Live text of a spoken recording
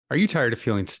Are you tired of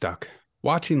feeling stuck,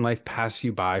 watching life pass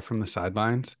you by from the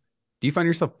sidelines? Do you find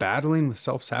yourself battling with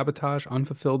self-sabotage,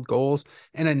 unfulfilled goals,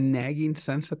 and a nagging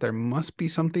sense that there must be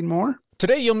something more?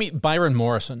 Today you'll meet Byron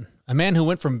Morrison, a man who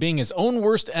went from being his own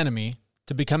worst enemy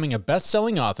to becoming a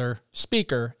best-selling author,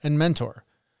 speaker, and mentor.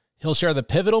 He'll share the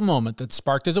pivotal moment that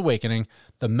sparked his awakening,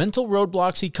 the mental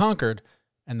roadblocks he conquered,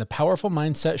 and the powerful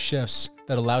mindset shifts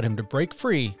that allowed him to break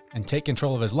free and take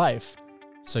control of his life.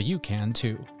 So you can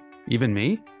too. Even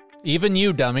me? Even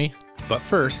you, dummy. But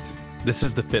first, this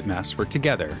is the Fit Mess, where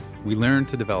together we learn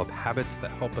to develop habits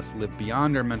that help us live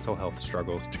beyond our mental health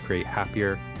struggles to create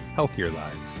happier, healthier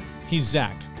lives. He's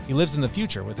Zach. He lives in the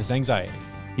future with his anxiety.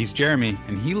 He's Jeremy,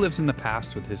 and he lives in the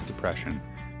past with his depression.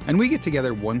 And we get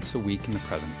together once a week in the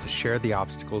present to share the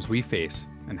obstacles we face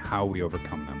and how we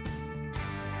overcome them.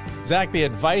 Zach, the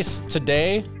advice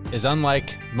today is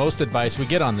unlike most advice we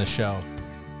get on this show.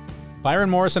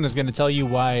 Byron Morrison is going to tell you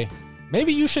why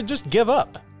maybe you should just give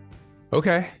up.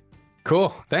 Okay,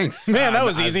 cool. Thanks. Man, that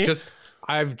was easy.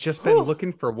 I've just been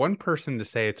looking for one person to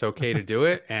say it's okay to do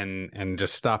it and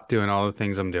just stop doing all the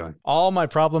things I'm doing. All my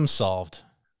problems solved.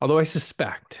 Although I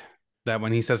suspect that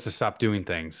when he says to stop doing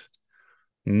things,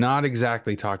 not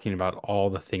exactly talking about all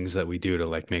the things that we do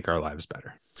to make our lives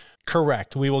better.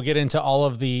 Correct. We will get into all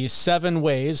of the 7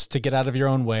 ways to get out of your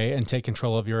own way and take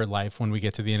control of your life when we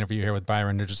get to the interview here with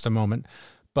Byron in just a moment.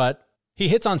 But he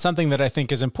hits on something that I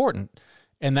think is important,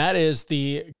 and that is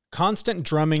the constant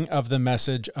drumming of the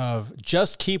message of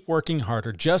just keep working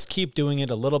harder, just keep doing it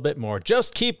a little bit more,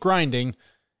 just keep grinding,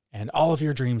 and all of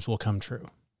your dreams will come true.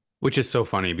 Which is so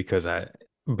funny because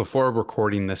before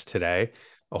recording this today,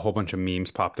 a whole bunch of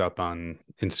memes popped up on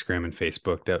Instagram and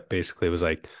Facebook that basically was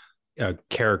like a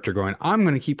character going, I'm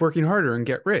going to keep working harder and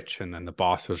get rich. And then the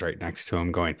boss was right next to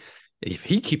him going, if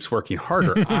he keeps working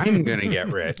harder, I'm going to get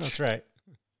rich. That's right.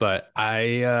 But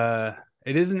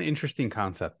it is an interesting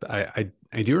concept. I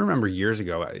do remember years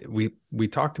ago, we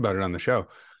talked about it on the show,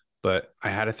 but I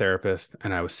had a therapist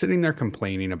and I was sitting there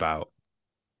complaining about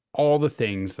all the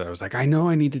things that I was like, I know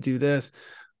I need to do this,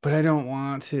 but I don't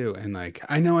want to. And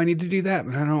I know I need to do that,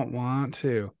 but I don't want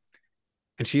to.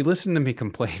 And she listened to me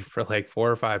complain for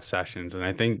 4 or 5 sessions.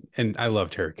 And I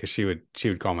loved her because she would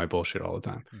call my bullshit all the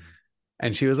time. Mm-hmm.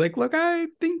 And she was like, look, I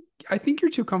think you're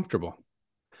too comfortable.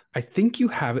 I think you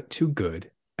have it too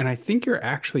good. And I think you're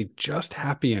actually just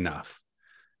happy enough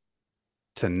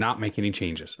to not make any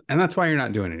changes. And that's why you're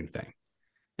not doing anything.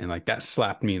 And that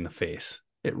slapped me in the face.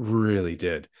 It really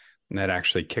did. And that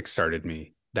actually kickstarted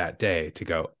me that day to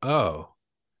go, oh,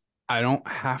 I don't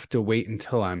have to wait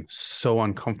until I'm so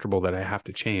uncomfortable that I have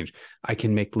to change. I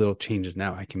can make little changes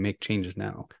now. I can make changes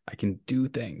now. I can do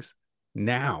things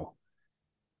now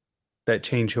that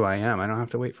change who I am. I don't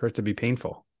have to wait for it to be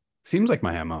painful. Seems like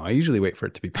my MO. I usually wait for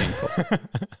it to be painful.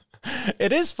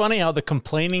 It is funny how the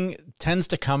complaining tends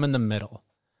to come in the middle.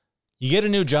 You get a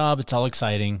new job. It's all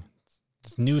exciting.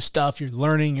 It's new stuff. You're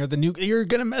learning. You're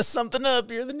going to mess something up.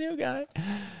 You're the new guy.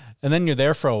 And then you're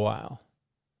there for a while.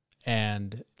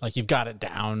 And you've got it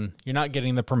down. You're not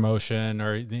getting the promotion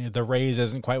or the raise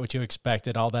isn't quite what you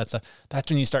expected, all that stuff. That's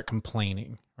when you start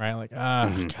complaining, right?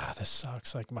 God, this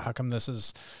sucks. How come this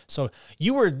is so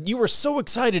you were so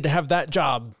excited to have that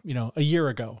job, a year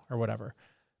ago or whatever.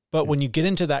 But when you get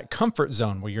into that comfort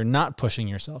zone where you're not pushing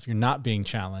yourself, you're not being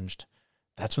challenged,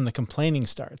 that's when the complaining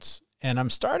starts. And I'm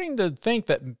starting to think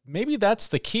that maybe that's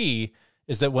the key,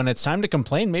 is that when it's time to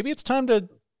complain, maybe it's time to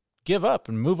give up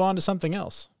and move on to something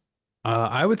else.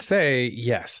 I would say,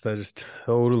 yes, that is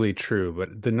totally true.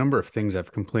 But the number of things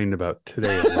I've complained about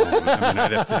today alone,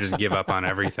 I'd have to just give up on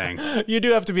everything. You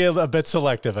do have to be a bit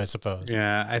selective, I suppose.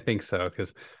 Yeah, I think so.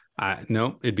 Because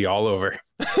no, it'd be all over.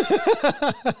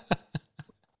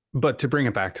 But to bring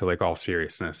it back to all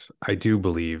seriousness, I do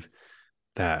believe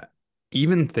that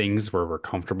even things where we're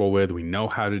comfortable with, we know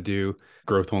how to do,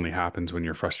 growth only happens when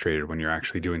you're frustrated, when you're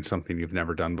actually doing something you've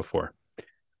never done before.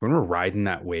 When we're riding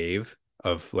that wave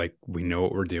of we know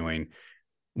what we're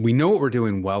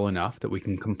doing well enough that we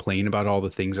can complain about all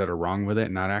the things that are wrong with it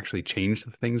and not actually change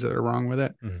the things that are wrong with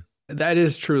it. Mm-hmm. That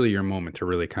is truly your moment to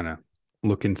really kind of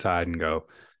look inside and go,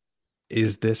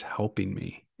 is this helping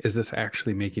me? Is this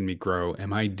actually making me grow?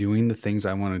 Am I doing the things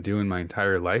I want to do in my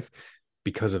entire life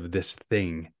because of this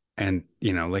thing? And,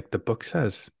 the book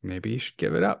says, maybe you should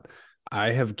give it up.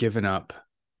 I have given up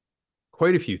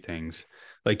quite a few things.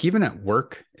 Even at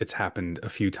work, it's happened a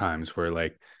few times where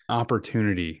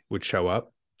opportunity would show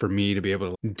up for me to be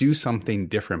able to do something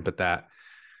different, but that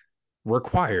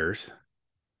requires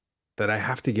that I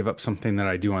have to give up something that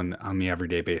I do on the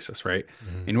everyday basis, right?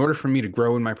 Mm-hmm. In order for me to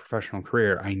grow in my professional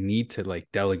career, I need to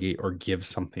delegate or give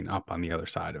something up on the other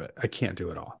side of it. I can't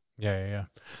do it all. Yeah.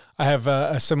 I have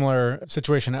a similar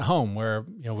situation at home where,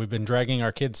 we've been dragging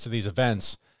our kids to these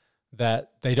events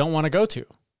that they don't want to go to.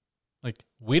 Like,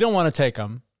 we don't want to take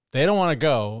them. They don't want to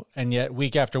go. And yet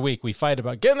week after week, we fight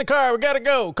about, get in the car. We got to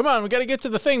go. Come on. We got to get to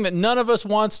the thing that none of us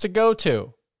wants to go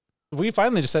to. We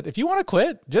finally just said, if you want to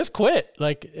quit, just quit.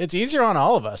 Like, it's easier on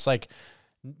all of us. Like,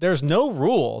 there's no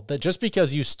rule that just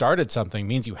because you started something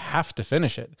means you have to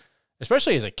finish it,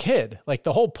 especially as a kid. Like,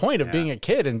 the whole point of being a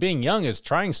kid and being young is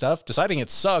trying stuff, deciding it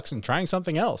sucks, and trying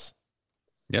something else.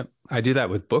 Yep. I do that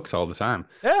with books all the time.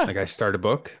 Yeah. Like, I start a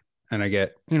book and I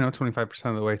get, 25%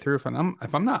 of the way through. If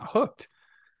I'm not hooked,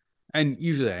 and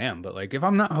usually I am, but like, if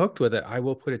I'm not hooked with it, I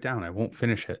will put it down. I won't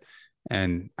finish it.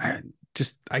 And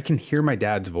I can hear my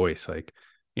dad's voice, like,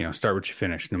 start what you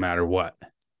finish, no matter what.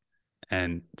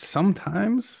 And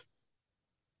sometimes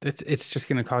it's just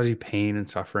going to cause you pain and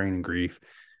suffering and grief,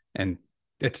 and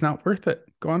it's not worth it.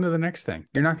 Go on to the next thing.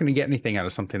 You're not going to get anything out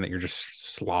of something that you're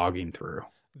just slogging through.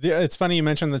 It's funny you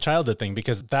mentioned the childhood thing,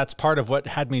 because that's part of what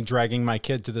had me dragging my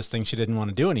kid to this thing she didn't want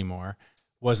to do anymore,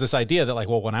 was this idea that, like,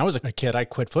 well, when I was a kid, I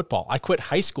quit football. I quit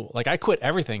high school. Like, I quit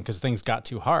everything because things got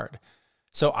too hard.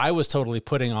 So I was totally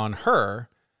putting on her,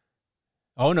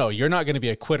 oh no, you're not going to be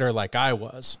a quitter like I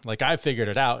was. Like, I figured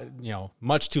it out,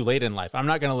 much too late in life. I'm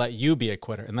not going to let you be a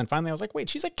quitter. And then finally I was like, wait,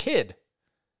 she's a kid.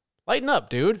 Lighten up,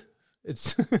 dude.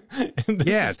 It's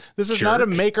this is not a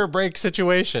make or break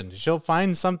situation. She'll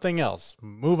find something else.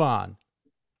 Move on.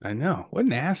 I know. What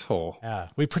an asshole. Yeah.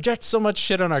 We project so much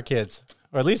shit on our kids,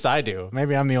 or at least I do.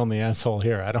 Maybe I'm the only asshole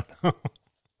here. I don't know.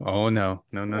 Oh no.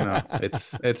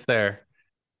 It's there.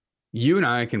 You and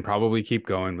I can probably keep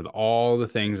going with all the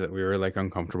things that we were like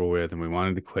uncomfortable with and we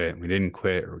wanted to quit and we didn't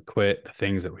quit, or we quit the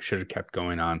things that we should have kept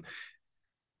going on.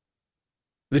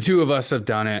 The two of us have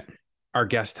done it. Our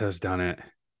guest has done it.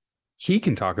 He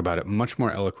can talk about it much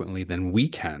more eloquently than we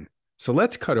can. So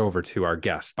let's cut over to our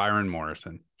guest, Byron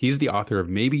Morrison. He's the author of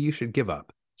Maybe You Should Give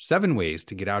Up: 7 Ways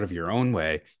to Get Out of Your Own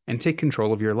Way and Take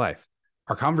Control of Your Life.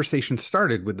 Our conversation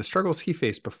started with the struggles he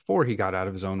faced before he got out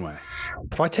of his own way.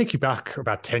 If I take you back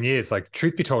about 10 years, like,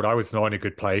 truth be told, I was not in a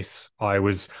good place. I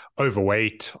was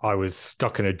overweight. I was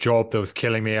stuck in a job that was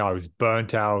killing me. I was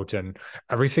burnt out, and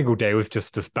every single day was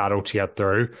just this battle to get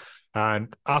through.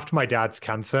 And after my dad's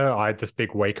cancer, I had this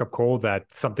big wake-up call that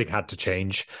something had to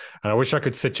change. And I wish I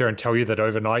could sit here and tell you that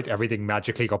overnight everything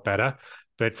magically got better.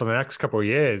 But for the next couple of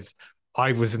years,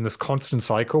 I was in this constant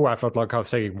cycle where I felt like I was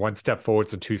taking 1 step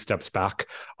forwards and 2 steps back.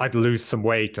 I'd lose some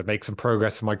weight, I'd make some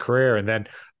progress in my career, and then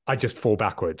I'd just fall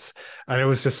backwards. And it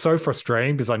was just so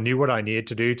frustrating because I knew what I needed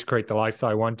to do to create the life that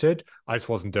I wanted. I just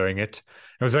wasn't doing it.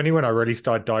 It was only when I really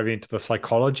started diving into the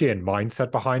psychology and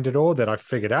mindset behind it all that I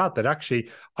figured out that actually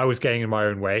I was getting in my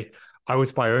own way. I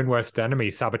was my own worst enemy,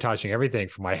 sabotaging everything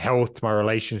from my health to my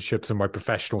relationships and my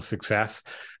professional success.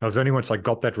 And it was only once I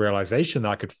got that realization that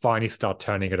I could finally start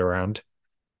turning it around.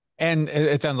 And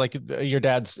it sounds like your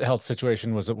dad's health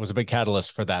situation was a big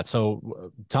catalyst for that.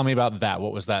 So tell me about that.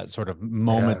 What was that sort of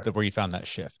moment where you found that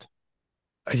shift?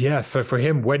 Yeah. So for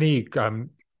him, when he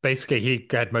basically he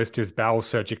had most of his bowels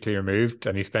surgically removed,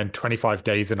 and he spent 25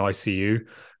 days in ICU,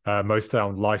 most of that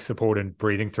on life support and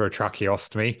breathing through a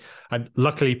tracheostomy. And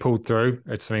luckily pulled through.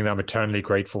 It's something that I'm eternally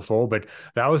grateful for. But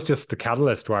that was just the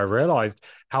catalyst where I realized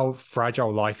how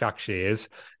fragile life actually is.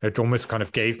 It almost kind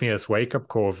of gave me this wake-up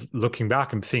call of looking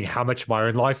back and seeing how much of my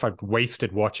own life I've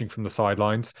wasted watching from the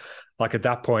sidelines. Like, at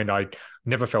that point, I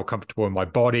never felt comfortable in my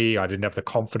body. I didn't have the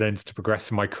confidence to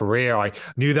progress in my career. I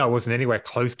knew that I wasn't anywhere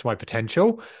close to my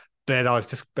potential. But I was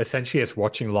just essentially just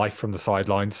watching life from the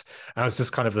sidelines. And it was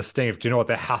just kind of this thing of, do you know what,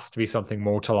 there has to be something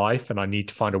more to life, and I need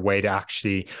to find a way to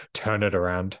actually turn it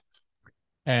around.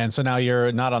 And so now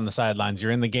you're not on the sidelines,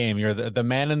 you're in the game. You're the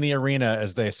man in the arena,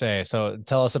 as they say. So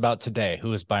tell us about today.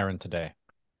 Who is Byron today?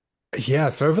 Yeah,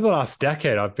 so over the last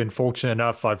decade, I've been fortunate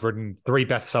enough. I've written 3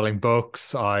 best-selling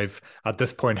books. I've, at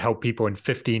this point, helped people in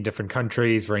 15 different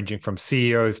countries, ranging from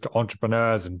CEOs to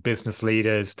entrepreneurs and business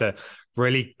leaders to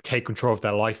really take control of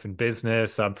their life and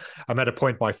business. I'm at a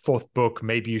point, my 4th book,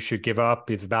 Maybe You Should Give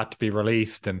Up, is about to be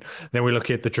released. And then we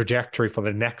look at the trajectory for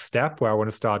the next step, where I want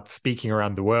to start speaking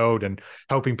around the world and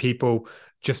helping people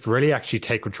just really actually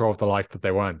take control of the life that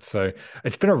they want. So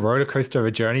it's been a roller coaster of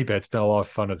a journey, but it's been a lot of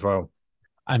fun as well.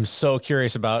 I'm so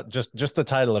curious about just the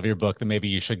title of your book, that Maybe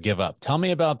You Should Give Up. Tell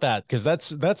me about that, because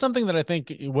that's something that I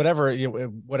think whatever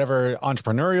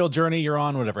entrepreneurial journey you're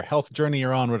on, whatever health journey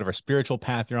you're on, whatever spiritual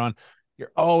path you're on,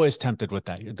 you're always tempted with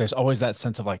that. There's always that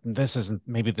sense of like,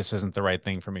 maybe this isn't the right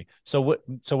thing for me. So what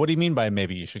do you mean by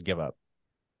maybe you should give up?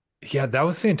 Yeah, that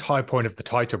was the entire point of the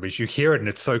title, because you hear it and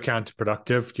it's so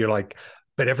counterproductive. You're like,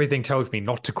 but everything tells me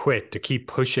not to quit, to keep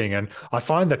pushing. And I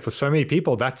find that for so many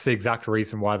people, that's the exact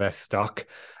reason why they're stuck.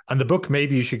 And the book,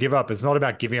 Maybe You Should Give Up, is not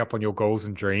about giving up on your goals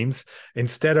and dreams.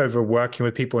 Instead, over working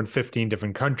with people in 15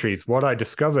 different countries, what I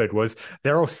discovered was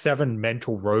there are 7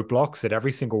 mental roadblocks that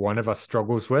every single one of us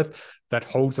struggles with that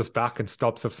holds us back and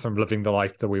stops us from living the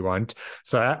life that we want.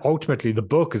 So ultimately, the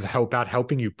book is about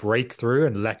helping you break through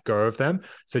and let go of them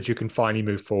so that you can finally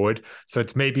move forward. So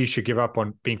it's maybe you should give up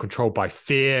on being controlled by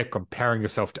fear, comparing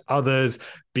yourself to others,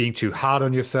 being too hard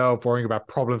on yourself, worrying about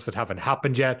problems that haven't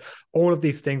happened yet, all of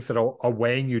these things that are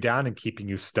weighing you down and keeping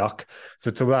you stuck. So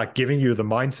it's about giving you the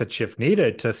mindset shift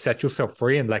needed to set yourself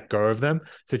free and let go of them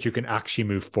so that you can actually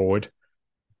move forward.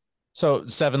 So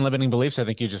 7 limiting beliefs. I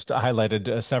think you just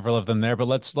highlighted several of them there, but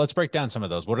let's break down some of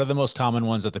those. What are the most common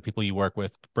ones that the people you work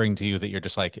with bring to you that you're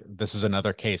just like, this is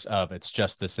another case of it's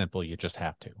just this simple. You just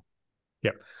have to.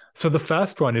 Yep. So the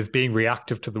first one is being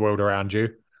reactive to the world around you.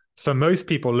 So most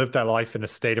people live their life in a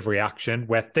state of reaction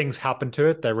where things happen to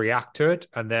it, they react to it,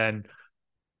 and then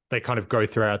they kind of go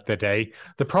throughout their day.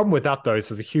 The problem with that, though, is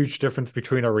there's a huge difference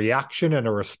between a reaction and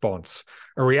a response.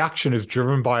 A reaction is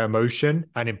driven by emotion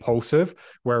and impulsive,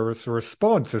 whereas a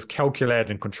response is calculated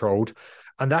and controlled.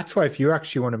 And that's why if you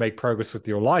actually want to make progress with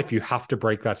your life, you have to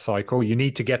break that cycle. You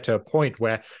need to get to a point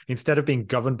where instead of being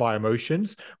governed by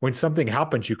emotions, when something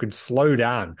happens, you can slow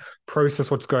down,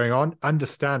 process what's going on,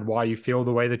 understand why you feel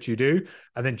the way that you do,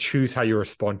 and then choose how you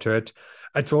respond to it.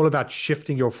 It's all about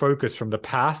shifting your focus from the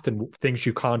past and things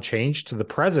you can't change to the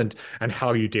present and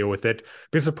how you deal with it.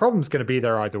 Because the problem's going to be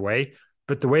there either way,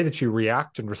 but the way that you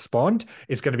react and respond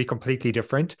is going to be completely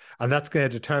different. And that's going to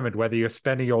determine whether you're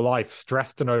spending your life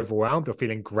stressed and overwhelmed or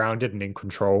feeling grounded and in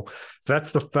control. So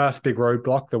that's the first big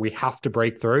roadblock that we have to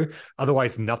break through.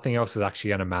 Otherwise, nothing else is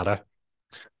actually going to matter.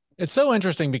 It's so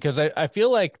interesting because I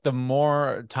feel like the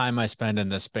more time I spend in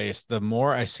this space, the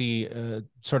more I see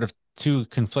sort of 2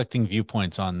 conflicting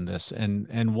viewpoints on this.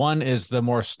 And one is the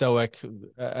more stoic,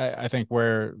 I think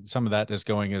where some of that is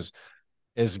going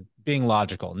is being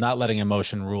logical, not letting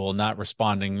emotion rule, not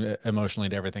responding emotionally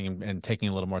to everything and taking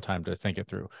a little more time to think it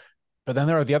through. But then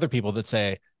there are the other people that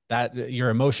say that your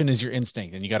emotion is your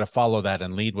instinct and you got to follow that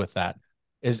and lead with that.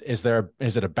 Is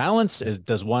it a balance?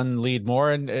 Does one lead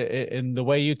more in the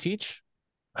way you teach?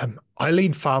 I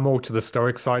lean far more to the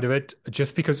stoic side of it,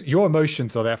 just because your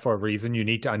emotions are there for a reason. You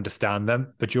need to understand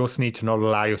them, but you also need to not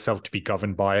allow yourself to be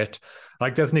governed by it.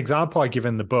 Like there's an example I give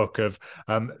in the book of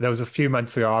there was a few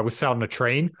months ago, I was sat on a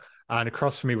train and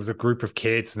across from me was a group of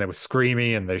kids and they were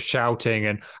screaming and they're shouting.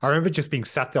 And I remember just being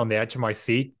sat there on the edge of my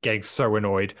seat, getting so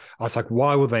annoyed. I was like,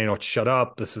 why will they not shut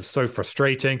up? This is so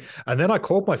frustrating. And then I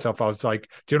caught myself. I was like,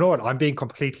 do you know what? I'm being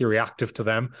completely reactive to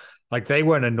them. Like they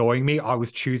weren't annoying me. I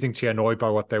was choosing to be annoyed by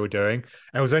what they were doing.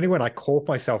 And it was only when I caught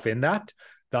myself in that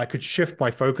I could shift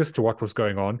my focus to what was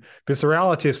going on. Because the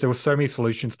reality is there were so many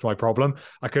solutions to my problem.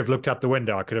 I could have looked out the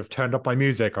window. I could have turned up my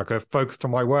music. I could have focused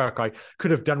on my work. I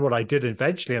could have done what I did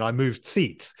eventually and I moved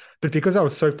seats. But because I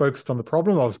was so focused on the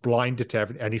problem, I was blinded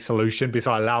to any solution because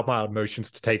I allowed my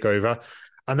emotions to take over.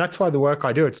 And that's why the work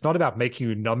I do, it's not about making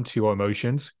you numb to your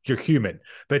emotions. You're human,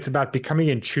 but it's about becoming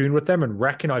in tune with them and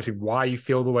recognizing why you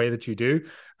feel the way that you do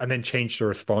and then change the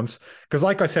response. Because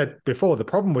like I said before, the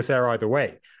problem was there either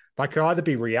way. I could either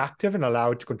be reactive and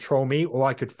allow it to control me, or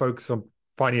I could focus on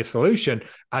finding a solution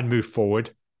and move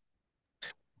forward.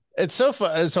 It's so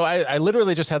fun. So I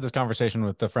literally just had this conversation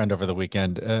with a friend over the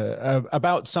weekend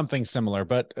about something similar,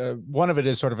 but one of it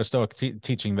is sort of a Stoic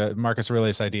teaching, the Marcus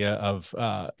Aurelius idea of,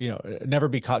 never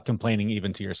be caught complaining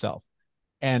even to yourself.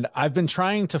 And I've been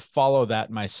trying to follow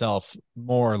that myself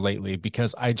more lately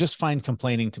because I just find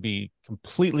complaining to be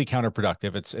completely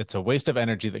counterproductive. It's a waste of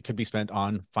energy that could be spent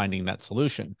on finding that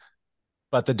solution.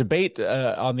 But the debate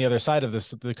on the other side of this,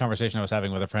 the conversation I was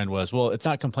having with a friend was, well, it's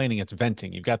not complaining, it's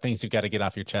venting. You've got things you've got to get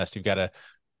off your chest.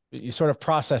 You sort of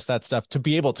process that stuff to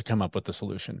be able to come up with the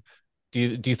solution. Do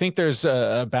you think there's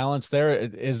a balance there?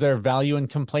 Is there value in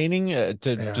complaining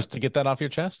just to get that off your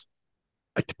chest?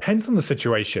 It depends on the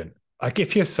situation. Like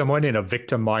if you're someone in a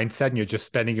victim mindset and you're just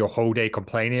spending your whole day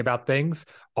complaining about things,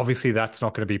 obviously that's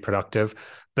not going to be productive.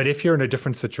 But if you're in a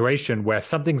different situation where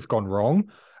something's gone wrong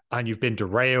and you've been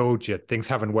derailed, things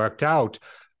haven't worked out,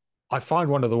 I find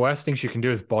one of the worst things you can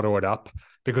do is bottle it up,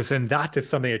 because then that is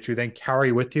something that you then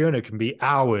carry with you, and it can be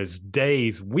hours,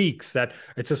 days, weeks that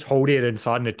it's just holding it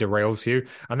inside and it derails you.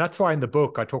 And that's why in the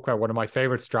book, I talk about one of my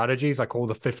favorite strategies I call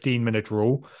the 15-minute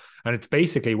rule. And it's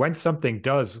basically when something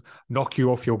does knock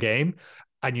you off your game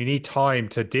and you need time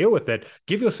to deal with it,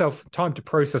 give yourself time to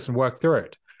process and work through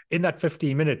it. In that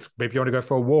 15 minutes, maybe you want to go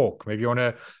for a walk. Maybe you want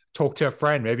to talk to a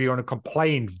friend. Maybe you want to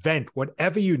complain, vent,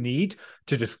 whatever you need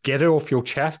to just get it off your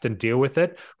chest and deal with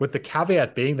it. With the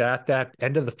caveat being that at that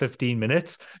end of the 15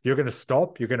 minutes, you're going to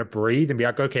stop, you're going to breathe and be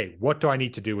like, okay, what do I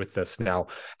need to do with this now?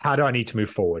 How do I need to move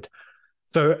forward?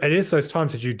 So it is those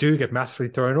times that you do get massively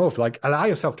thrown off. Like, allow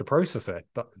yourself to process it.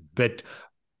 But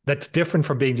that's different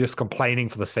from being just complaining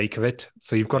for the sake of it.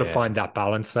 So you've got to find that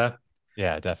balance there.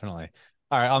 Yeah, definitely.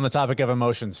 All right. On the topic of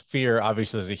emotions, fear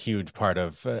obviously is a huge part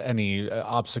of any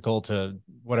obstacle to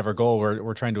whatever goal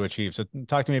we're trying to achieve. So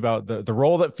talk to me about the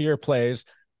role that fear plays.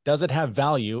 Does it have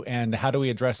value, and how do we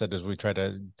address it as we try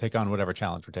to take on whatever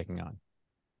challenge we're taking on?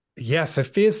 Yeah. So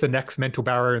fear is the next mental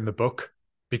barrier in the book,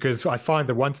 because I find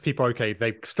that once people, okay,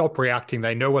 they stop reacting,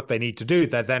 they know what they need to do,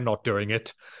 they're then not doing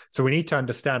it. So we need to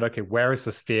understand, okay, where is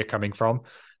this fear coming from?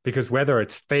 Because whether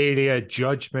it's failure,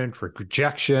 judgment,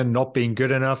 rejection, not being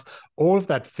good enough, all of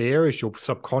that fear is your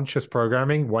subconscious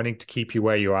programming wanting to keep you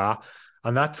where you are.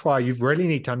 And that's why you really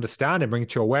need to understand and bring it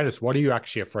to awareness. What are you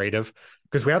actually afraid of?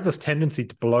 Because we have this tendency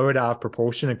to blow it out of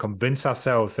proportion and convince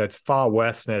ourselves that it's far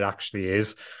worse than it actually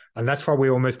is. And that's why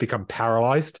we almost become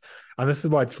paralyzed. And this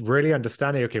is why it's really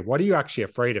understanding, okay, what are you actually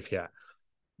afraid of here?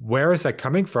 Where is that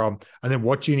coming from? And then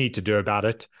what do you need to do about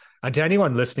it? And to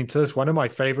anyone listening to this, one of my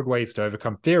favorite ways to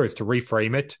overcome fear is to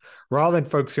reframe it. Rather than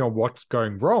focusing on what's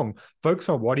going wrong, focus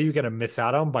on what are you going to miss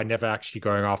out on by never actually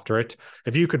going after it.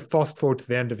 If you could fast forward to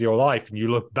the end of your life and you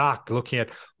look back, looking at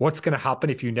what's going to happen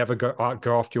if you never go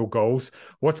after your goals,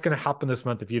 what's going to happen this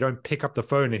month if you don't pick up the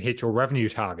phone and hit your revenue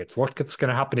targets, what's going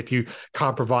to happen if you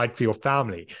can't provide for your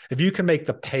family. If you can make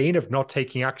the pain of not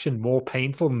taking action more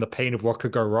painful than the pain of what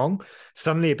could go wrong,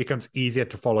 suddenly it becomes easier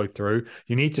to follow through.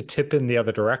 You need to tip in the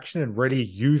other direction and really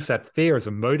use that fear as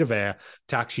a motivator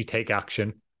to actually take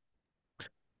action.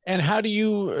 And how do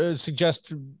you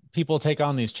suggest people take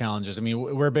on these challenges? I mean,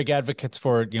 we're big advocates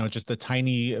for, just the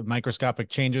tiny microscopic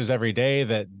changes every day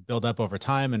that build up over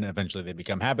time, and eventually they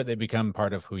become habit. They become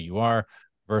part of who you are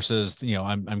versus,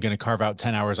 I'm going to carve out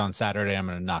 10 hours on Saturday. I'm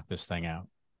going to knock this thing out.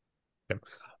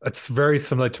 It's very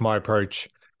similar to my approach,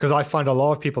 because I find a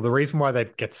lot of people, the reason why they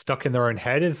get stuck in their own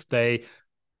head is they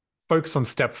focus on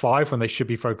step 5 when they should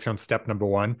be focusing on step number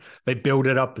 1. They build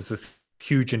it up as this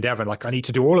huge endeavor, like I need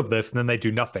to do all of this, and then they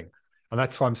do nothing. And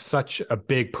that's why I'm such a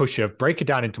big pusher of break it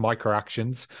down into micro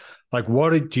actions. Like,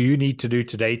 what do you need to do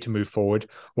today to move forward?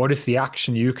 What is the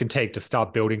action you can take to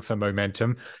start building some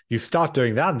momentum? You start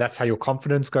doing that, and that's how your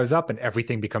confidence goes up and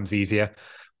everything becomes easier.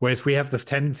 Whereas we have this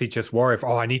tendency to just worry,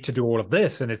 I need to do all of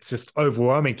this, and it's just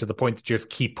overwhelming to the point to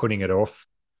just keep putting it off.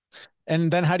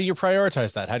 And then how do you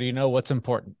prioritize that? How do you know what's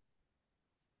important?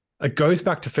 It goes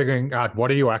back to figuring out what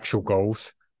are your actual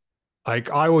goals.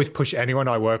 Like, I always push anyone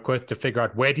I work with to figure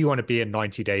out, where do you want to be in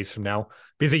 90 days from now?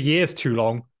 Because a year is too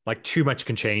long, like too much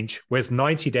can change, whereas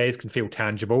 90 days can feel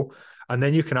tangible. And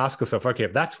then you can ask yourself, okay,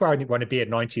 if that's where I want to be at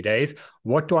 90 days,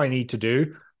 what do I need to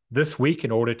do this week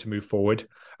in order to move forward?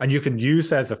 And you can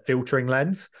use that as a filtering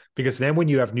lens, because then when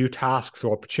you have new tasks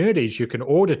or opportunities, you can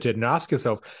audit it and ask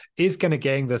yourself, is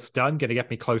getting this done going to get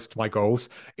me close to my goals?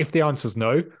 If the answer is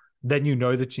no, then you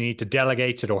know that you need to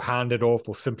delegate it or hand it off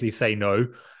or simply say no.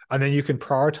 And then you can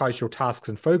prioritize your tasks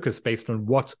and focus based on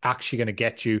what's actually going to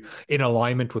get you in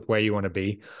alignment with where you want to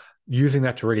be, using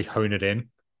that to really hone it in.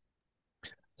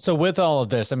 So with all of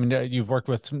this, I mean, you've worked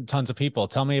with tons of people.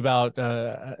 Tell me about,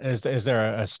 is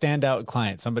there a standout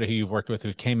client, somebody who you've worked with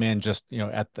who came in just,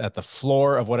 at the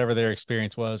floor of whatever their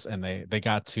experience was, and they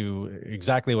got to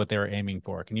exactly what they were aiming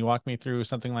for? Can you walk me through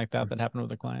something like that happened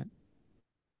with a client?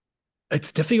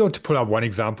 It's difficult to pull out one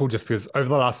example, just because over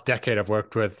the last decade, I've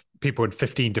worked with people in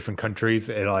 15 different countries.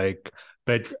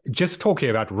 But just talking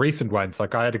about recent ones,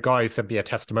 like I had a guy who sent me a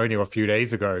testimonial a few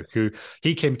days ago who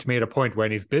he came to me at a point where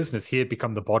in his business, he had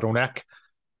become the bottleneck.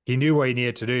 He knew what he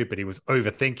needed to do, but he was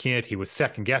overthinking it. He was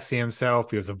second guessing himself.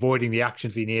 He was avoiding the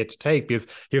actions he needed to take because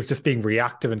he was just being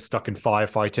reactive and stuck in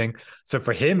firefighting. So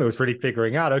for him, it was really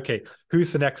figuring out, okay,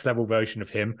 who's the next level version of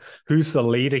him? Who's the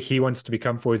leader he wants to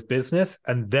become for his business?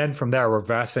 And then from there,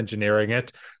 reverse engineering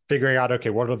it, figuring out, okay,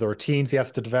 what are the routines he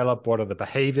has to develop? What are the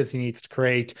behaviors he needs to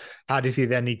create? How does he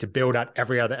then need to build out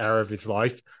every other area of his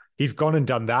life? He's gone and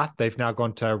done that. They've now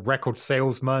gone to record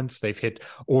sales months. They've hit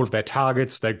all of their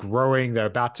targets. They're growing. They're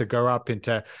about to go up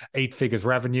into 8 figures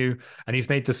revenue. And he's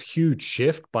made this huge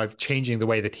shift by changing the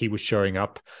way that he was showing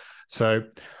up. So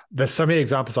there's so many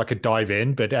examples I could dive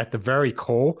in, but at the very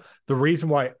core, the reason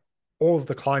why all of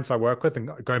the clients I work with, and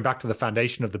going back to the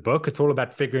foundation of the book, it's all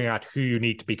about figuring out who you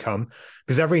need to become,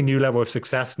 because every new level of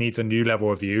success needs a new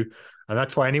level of you. And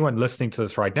that's why anyone listening to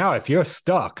this right now, if you're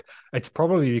stuck, it's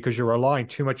probably because you're relying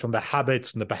too much on the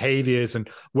habits and the behaviors and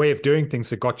way of doing things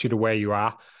that got you to where you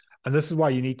are. And this is why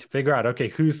you need to figure out, okay,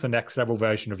 who's the next level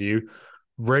version of you?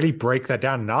 Really break that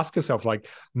down and ask yourself, like,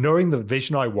 knowing the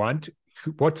vision I want,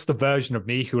 what's the version of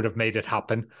me who would have made it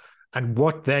happen? And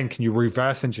what then can you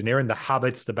reverse engineer in the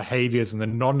habits, the behaviors, and the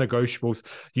non-negotiables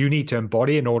you need to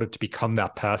embody in order to become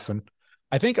that person?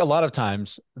 I think a lot of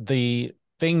times the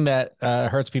thing that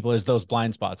hurts people is those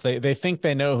blind spots. They think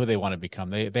they know who they want to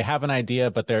become. They have an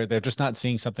idea, but they're just not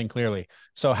seeing something clearly.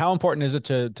 So how important is it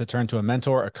to turn to a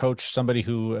mentor, a coach, somebody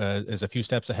who is a few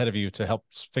steps ahead of you to help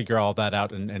figure all that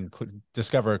out and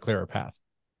discover a clearer path?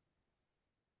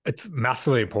 It's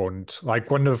massively important. Like,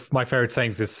 one of my favorite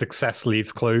sayings is success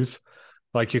leaves clues.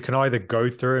 Like, you can either go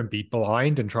through and be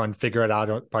blind and try and figure it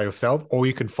out by yourself, or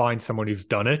you can find someone who's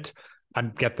done it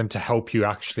and get them to help you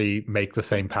actually make the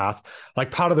same path. Like,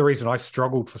 part of the reason I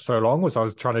struggled for so long was I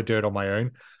was trying to do it on my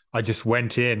own. I just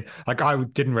went in, like, I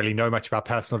didn't really know much about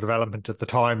personal development at the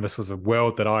time. This was a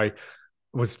world that I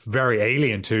was very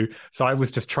alien to. So I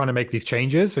was just trying to make these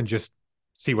changes and just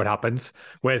see what happens.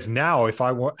 Whereas now, if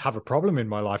I have a problem in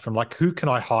my life, I'm like, who can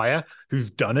I hire? Who's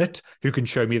done it? Who can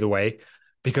show me the way?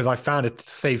 Because I found it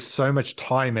saves so much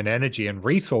time and energy and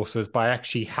resources by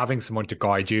actually having someone to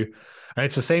guide you. And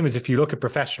it's the same as if you look at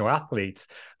professional athletes,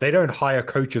 they don't hire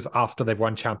coaches after they've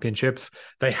won championships.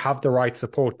 They have the right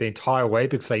support the entire way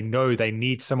because they know they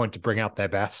need someone to bring out their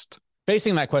best.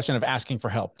 Facing that question of asking for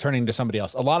help, turning to somebody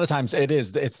else. A lot of times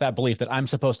it's that belief that I'm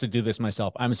supposed to do this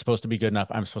myself. I'm supposed to be good enough.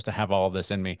 I'm supposed to have all of this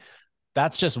in me.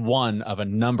 That's just one of a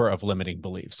number of limiting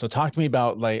beliefs. So talk to me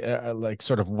about like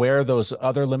sort of where those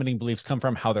other limiting beliefs come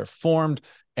from, how they're formed,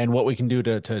 and what we can do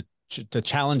to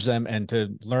challenge them and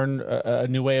to learn a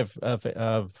new way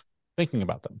of thinking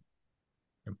about them.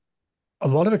 A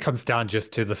lot of it comes down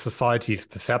just to the society's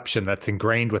perception that's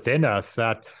ingrained within us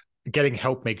that getting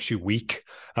help makes you weak.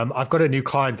 I've got a new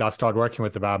client that I started working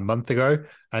with about a month ago.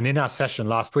 And in our session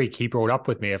last week, he brought up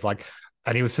with me of like,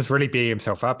 and he was just really beating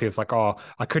himself up. He was like, oh,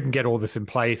 I couldn't get all this in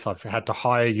place. I've had to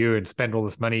hire you and spend all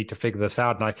this money to figure this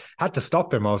out. And I had to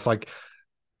stop him. I was like,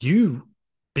 you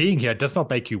being here does not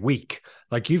make you weak.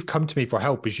 Like, you've come to me for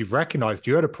help because you've recognized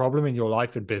you had a problem in your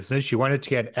life and business. You wanted to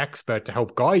get an expert to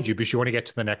help guide you because you want to get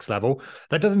to the next level.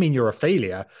 That doesn't mean you're a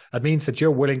failure. It means that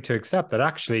you're willing to accept that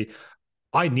actually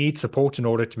I need support in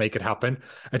order to make it happen.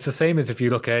 It's the same as if you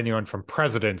look at anyone from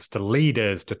presidents to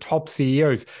leaders to top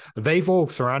CEOs, they've all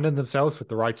surrounded themselves with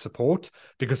the right support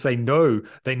because they know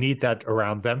they need that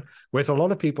around them. Whereas a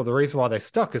lot of people, the reason why they're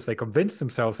stuck is they convince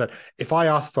themselves that if I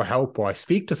ask for help or I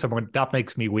speak to someone, that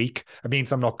makes me weak. It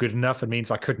means I'm not good enough. It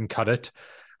means I couldn't cut it.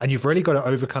 And you've really got to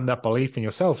overcome that belief in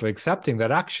yourself of accepting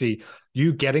that actually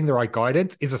you getting the right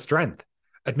guidance is a strength.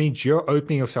 It means you're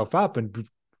opening yourself up, and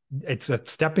it's a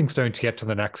stepping stone to get to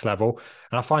the next level.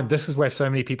 And I find this is where so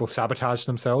many people sabotage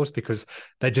themselves because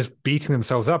they're just beating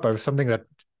themselves up over something that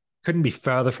couldn't be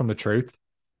further from the truth.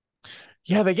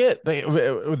 Yeah,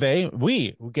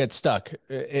 we get stuck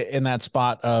in that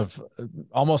spot of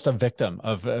almost a victim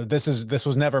of this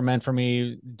was never meant for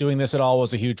me. Doing this at all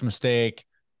was a huge mistake.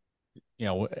 You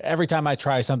know, every time I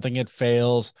try something, it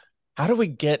fails. How do we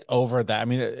get over that? I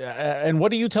mean, and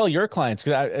what do you tell your clients?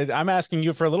 Because I'm asking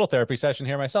you for a little therapy session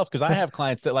here myself, because I have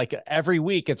clients that like every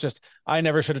week it's just, I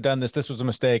never should have done this. This was a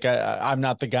mistake. I'm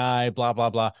not the guy, blah, blah,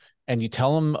 blah. And you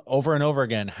tell them over and over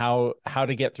again how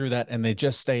to get through that, and they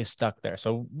just stay stuck there.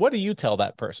 So what do you tell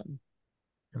that person?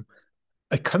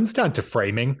 It comes down to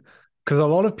framing, because a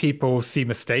lot of people see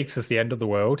mistakes as the end of the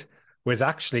world. Whereas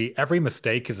actually every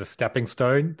mistake is a stepping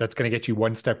stone that's going to get you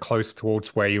one step close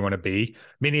towards where you want to be.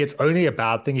 Meaning it's only a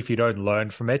bad thing if you don't learn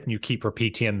from it and you keep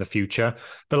repeating in the future.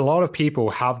 But a lot of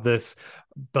people have this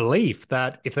belief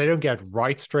that if they don't get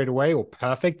right straight away or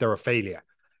perfect, they're a failure.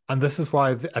 And this is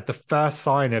why at the first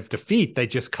sign of defeat, they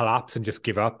just collapse and just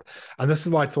give up. And this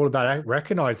is why it's all about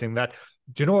recognizing that,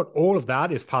 do you know what? All of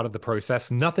that is part of the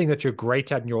process. Nothing that you're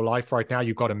great at in your life right now,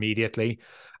 you got immediately.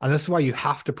 And this is why you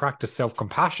have to practice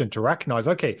self-compassion to recognize,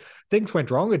 okay, things went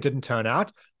wrong, it didn't turn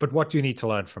out, but what do you need to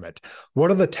learn from it?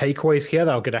 What are the takeaways here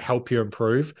that are going to help you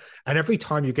improve? And every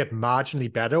time you get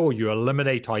marginally better or you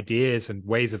eliminate ideas and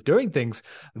ways of doing things,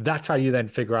 that's how you then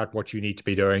figure out what you need to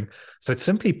be doing. So it's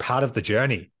simply part of the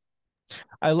journey.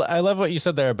 I love what you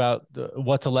said there about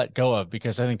what to let go of,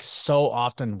 because I think so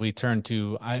often we turn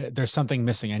to, there's something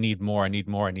missing. I need more. I need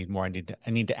more. I need more. I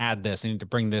need to add this. I need to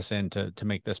bring this in to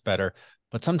make this better.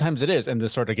 But sometimes it is. And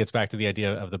this sort of gets back to the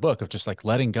idea of the book of just like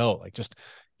letting go, like just,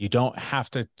 you don't have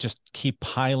to just keep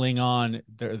piling on.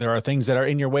 There are things that are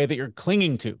in your way that you're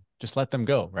clinging to. Just let them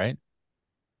go. Right.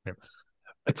 Yeah.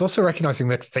 It's also recognizing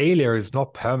that failure is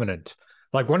not permanent.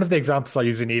 Like one of the examples I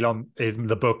use in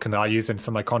the book and I use in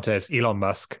some of my content is Elon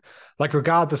Musk. Like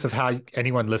regardless of how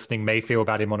anyone listening may feel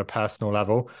about him on a personal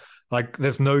level, like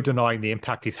there's no denying the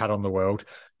impact he's had on the world,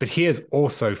 but he has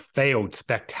also failed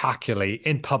spectacularly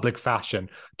in public fashion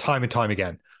time and time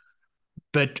again.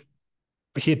 But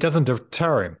it doesn't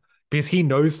deter him because he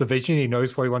knows the vision, he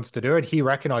knows what he wants to do, and he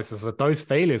recognizes that those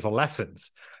failures are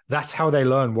lessons. That's how they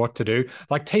learn what to do.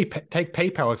 Like take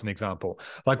PayPal as an example.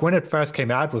 Like when it first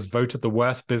came out, it was voted the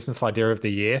worst business idea of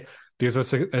the year because it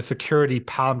was a security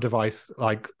palm device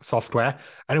like software,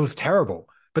 and it was terrible.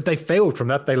 But they failed from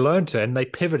that. They learned it and they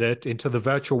pivoted into the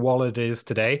virtual wallet it is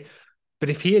today. But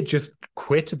if he had just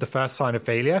quit at the first sign of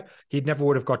failure, he never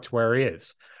would have got to where he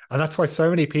is. And that's why so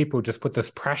many people just put this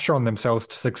pressure on themselves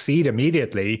to succeed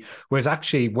immediately. Whereas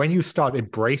actually, when you start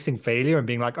embracing failure and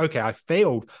being like, okay, I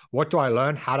failed. What do I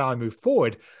learn? How do I move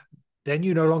forward? Then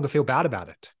you no longer feel bad about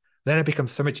it. Then it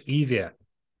becomes so much easier.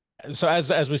 So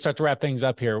as we start to wrap things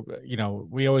up here,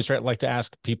 we always like to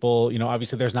ask people,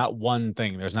 obviously there's not one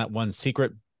thing. There's not one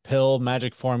secret pill,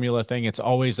 magic formula thing. It's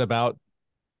always about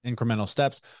incremental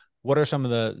steps. What are some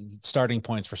of the starting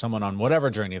points for someone on whatever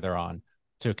journey they're on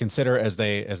to consider as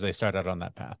they start out on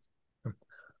that path?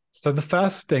 So the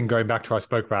first thing, going back to what I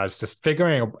spoke about, is just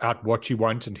figuring out what you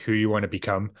want and who you want to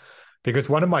become. Because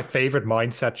one of my favorite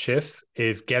mindset shifts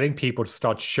is getting people to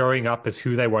start showing up as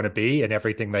who they want to be in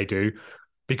everything they do.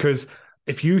 Because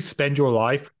if you spend your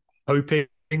life hoping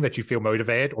that you feel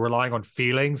motivated or relying on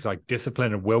feelings like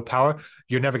discipline and willpower,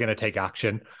 you're never going to take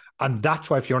action. And that's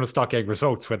why if you want to start getting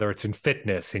results, whether it's in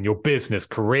fitness, in your business,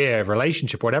 career,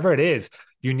 relationship, whatever it is,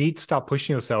 you need to start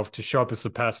pushing yourself to show up as the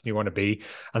person you want to be.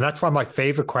 And that's why my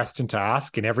favorite question to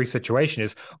ask in every situation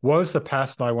is, what is the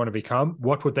person I want to become?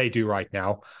 What would they do right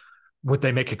now? Would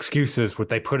they make excuses? Would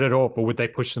they put it off? Or would they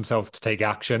push themselves to take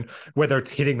action? Whether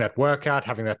it's hitting that workout,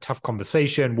 having that tough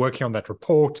conversation, working on that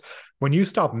report. When you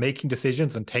start making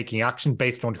decisions and taking action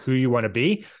based on who you want to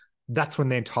be, that's when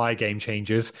the entire game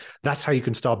changes. That's how you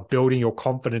can start building your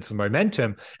confidence and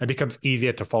momentum, and becomes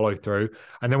easier to follow through.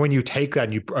 And then when you take that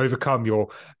and you overcome your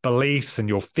beliefs and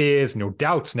your fears and your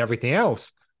doubts and everything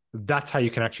else, that's how you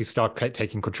can actually start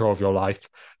taking control of your life.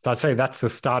 So I'd say that's the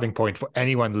starting point for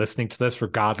anyone listening to this,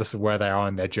 regardless of where they are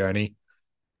in their journey.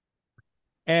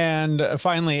 And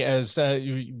finally, as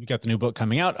you got the new book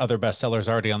coming out, other bestsellers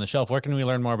already on the shelf, where can we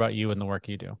learn more about you and the work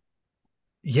you do?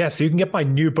 Yes, you can get my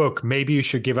new book, Maybe You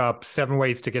Should Give Up, 7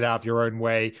 Ways to Get Out of Your Own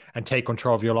Way and Take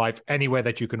Control of Your Life, anywhere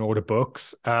that you can order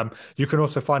books. You can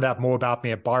also find out more about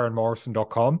me at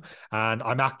byronmorrison.com. And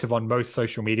I'm active on most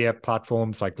social media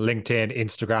platforms like LinkedIn,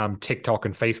 Instagram, TikTok,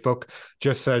 and Facebook.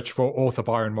 Just search for author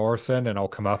Byron Morrison and I'll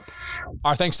come up.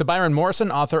 Our thanks to Byron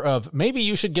Morrison, author of Maybe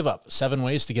You Should Give Up, 7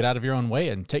 Ways to Get Out of Your Own Way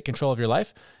and Take Control of Your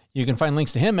Life. You can find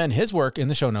links to him and his work in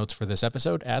the show notes for this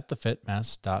episode at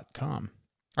thefitmess.com.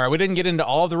 All right, we didn't get into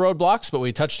all of the roadblocks, but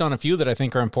we touched on a few that I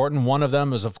think are important. One of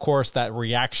them is, of course, that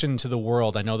reaction to the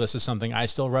world. I know this is something I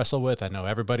still wrestle with. I know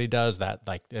everybody does, that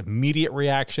like immediate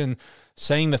reaction,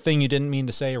 saying the thing you didn't mean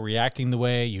to say, reacting the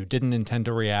way you didn't intend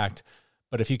to react.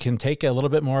 But if you can take a little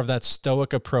bit more of that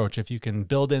stoic approach, if you can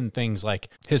build in things like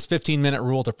his 15-minute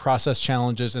rule to process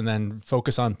challenges and then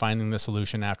focus on finding the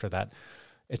solution after that,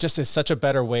 it just is such a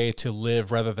better way to live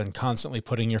rather than constantly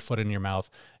putting your foot in your mouth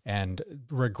and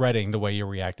regretting the way you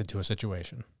reacted to a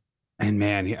situation. And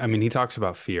man, he talks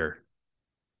about fear.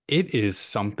 It is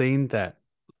something that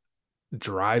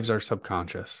drives our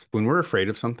subconscious. When we're afraid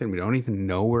of something, we don't even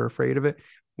know we're afraid of it.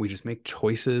 We just make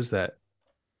choices that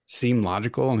seem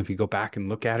logical. And if you go back and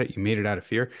look at it, you made it out of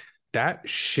fear. That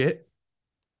shit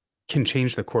can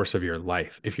change the course of your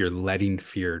life if you're letting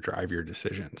fear drive your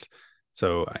decisions.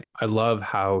 So I love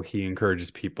how he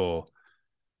encourages people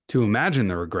to imagine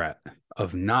the regret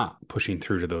of not pushing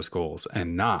through to those goals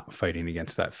and not fighting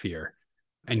against that fear,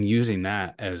 and using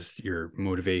that as your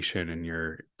motivation and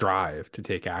your drive to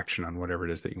take action on whatever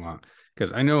it is that you want.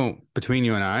 Because I know between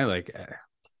you and I, like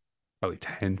probably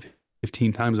 10,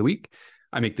 15 times a week,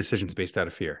 I make decisions based out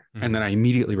of fear, and then I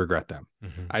immediately regret them.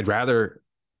 I'd rather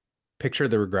picture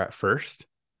the regret first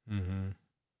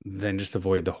than just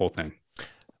avoid the whole thing.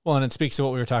 Well, and it speaks to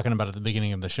what we were talking about at the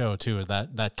beginning of the show, too, is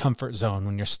that comfort zone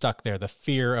when you're stuck there, the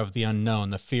fear of the unknown,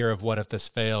 the fear of what if this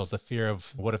fails, the fear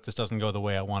of what if this doesn't go the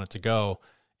way I want it to go,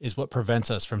 is what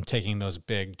prevents us from taking those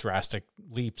big, drastic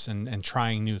leaps and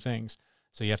trying new things.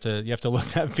 So you have to look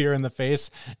that fear in the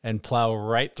face and plow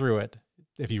right through it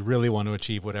if you really want to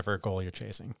achieve whatever goal you're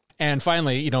chasing. And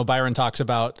finally, Byron talks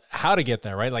about how to get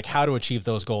there, right? Like how to achieve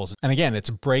those goals. And again, it's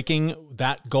breaking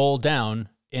that goal down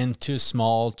into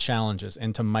small challenges,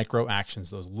 into micro actions,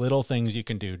 those little things you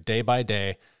can do day by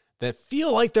day that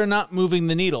feel like they're not moving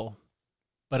the needle,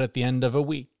 But at the end of a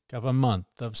week, of a month,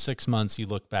 of 6 months, you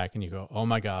look back and you go, oh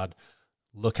my God,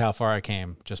 look how far I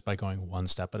came just by going one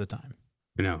step at a time.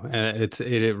 You know, and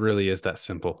it really is that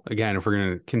simple. Again, if we're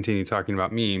going to continue talking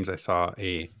about memes, I saw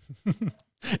a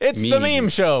It's the meme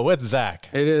show with Zach.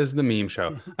 It is the meme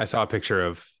show. I saw a picture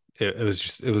of it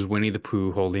was Winnie the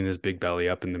Pooh holding his big belly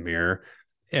up in the mirror,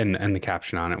 and the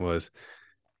caption on it was,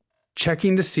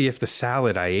 checking to see if the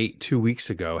salad I ate 2 weeks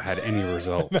ago had any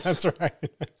results. That's right.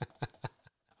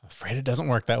 Afraid it doesn't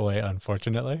work that way,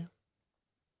 unfortunately.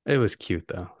 It was cute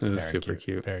though. It was Very super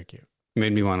cute. Very cute.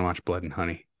 Made me want to watch Blood and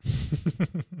Honey.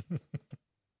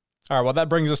 All right, well, that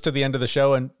brings us to the end of the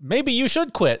show, and maybe you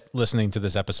should quit listening to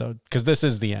this episode, because this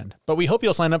is the end. But we hope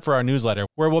you'll sign up for our newsletter,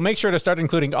 where we'll make sure to start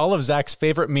including all of Zach's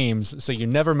favorite memes, so you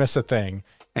never miss a thing.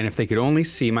 And if they could only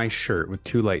see my shirt with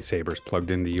 2 lightsabers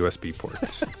plugged into USB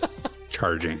ports,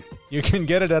 charging. You can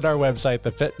get it at our website,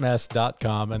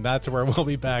 thefitmess.com, and that's where we'll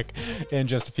be back in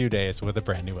just a few days with a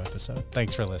brand new episode.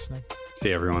 Thanks for listening. See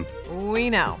you, everyone. We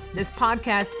know this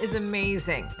podcast is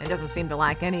amazing and doesn't seem to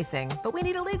lack anything, but we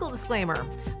need a legal disclaimer.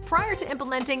 Prior to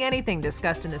implementing anything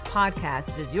discussed in this podcast,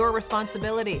 it is your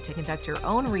responsibility to conduct your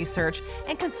own research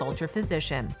and consult your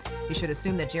physician. You should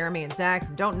assume that Jeremy and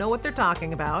Zach don't know what they're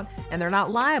talking about, and they're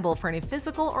not liable for any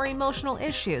physical or emotional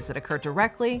issues that occur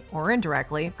directly or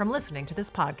indirectly from listening to this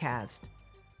podcast.